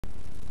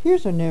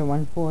Here's a new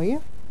one for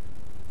you.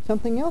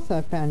 Something else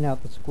I found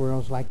out the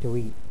squirrels like to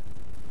eat.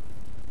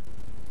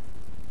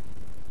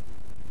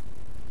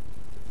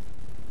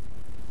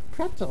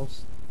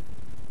 Pretzels.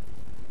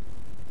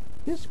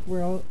 This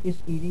squirrel is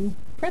eating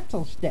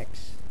pretzel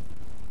sticks.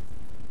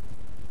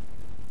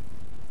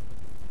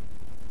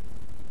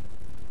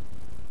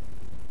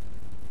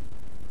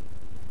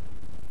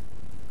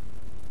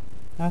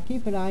 I'll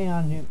keep an eye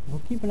on him.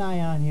 We'll keep an eye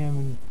on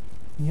him,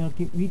 and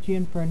he'll reach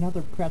in for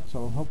another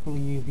pretzel. Hopefully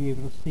you'll be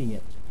able to see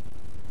it.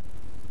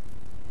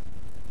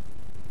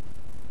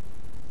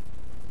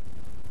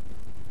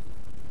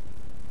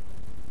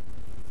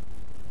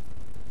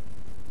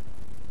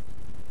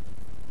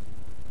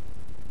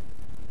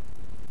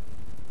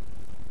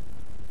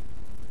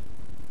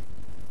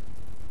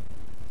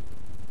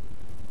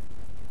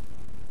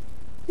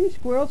 These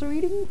squirrels are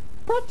eating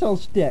pretzel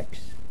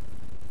sticks.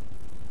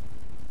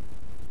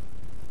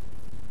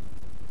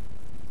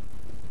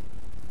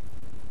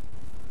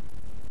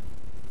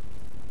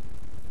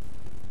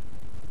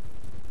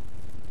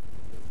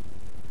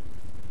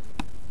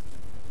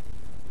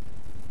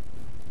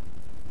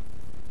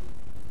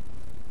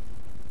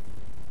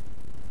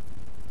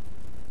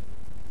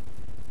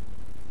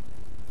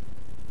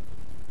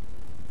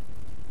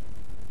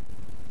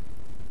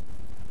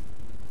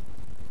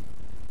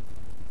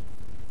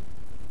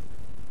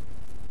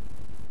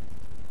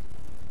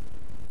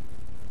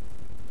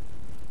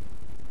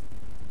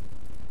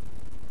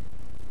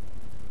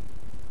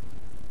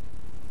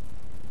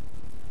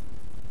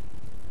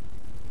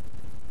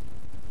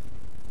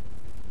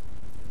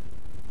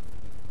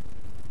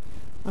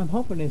 I'm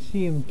hoping to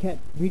see him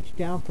reach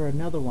down for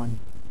another one.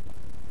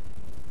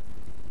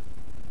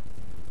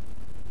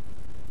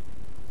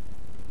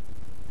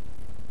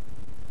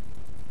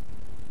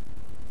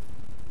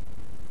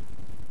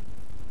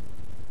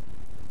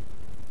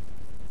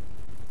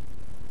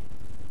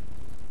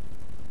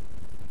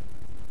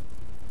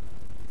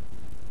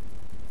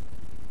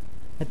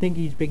 I think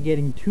he's been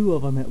getting two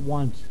of them at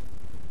once.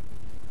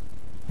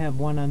 Have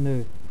one on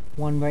the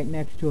one right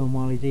next to him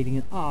while he's eating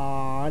it.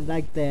 Aw, I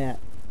like that.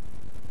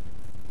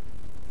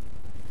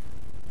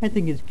 I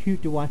think it's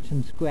cute to watch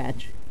them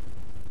scratch.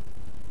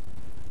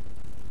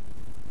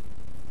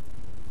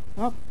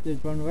 Oh,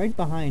 there's one right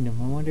behind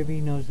him. I wonder if he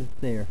knows it's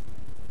there.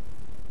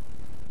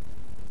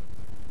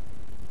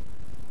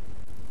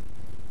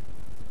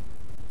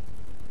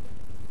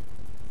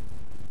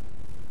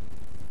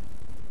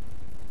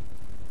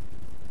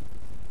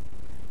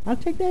 I'll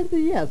take that as a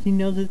yes. He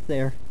knows it's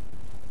there.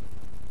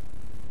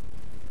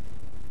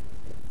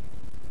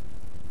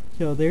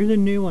 So there's a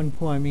new one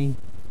for me.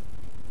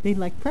 They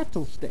like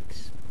pretzel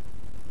sticks.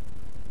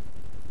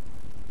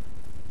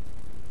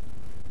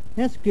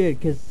 That's good,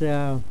 because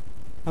I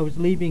was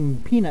leaving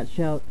peanuts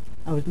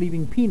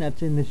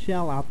in the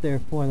shell out there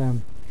for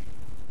them,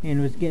 and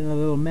it was getting a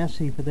little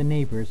messy for the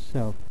neighbors.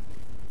 So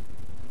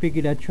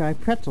figured I'd try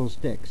pretzel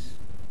sticks.